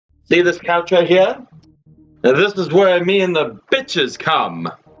See this couch right here? Now this is where me and the bitches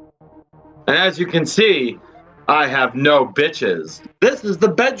come. And as you can see, I have no bitches. This is the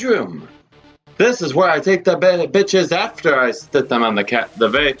bedroom. This is where I take the bitches after I sit them on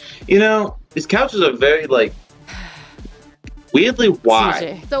you know, these couches are very, like, weirdly wide.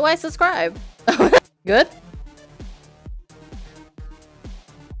 CJ. So why subscribe? Good?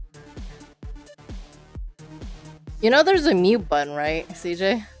 You know there's a mute button, right,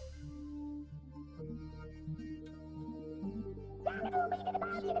 CJ?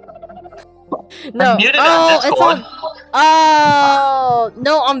 No. Oh, it's on. Oh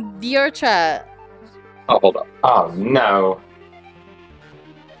no, on vrchat. Oh, hold up. Oh no.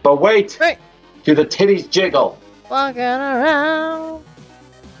 But wait. Right. Do the titties jiggle? Walking around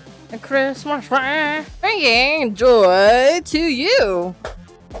a Christmas tree, bringing joy to you.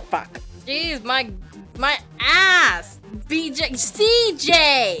 Fuck. Jeez, my ass.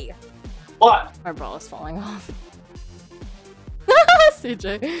 CJ. What? My bra is falling off.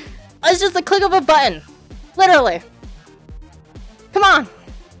 CJ. It's just a click of a button. Literally. Come on.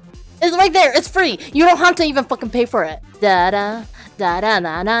 It's right there. It's free. You don't have to even fucking pay for it. Da-da.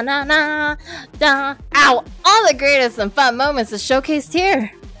 Da-da-na-na-na-na. Da. Ow. All the greatest and fun moments is showcased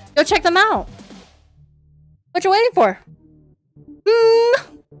here. Go check them out. What you waiting for?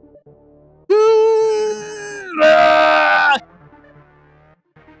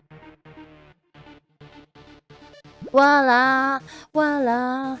 Voila,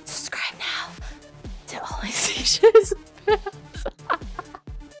 voila. Subscribe now to only CJ's fans.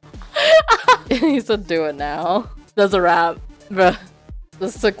 He said do it now. That's a wrap. Bruh,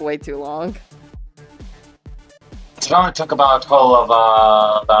 this took way too long. It only took about a total of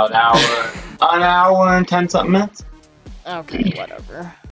about an hour and 10 something minutes. Okay, whatever.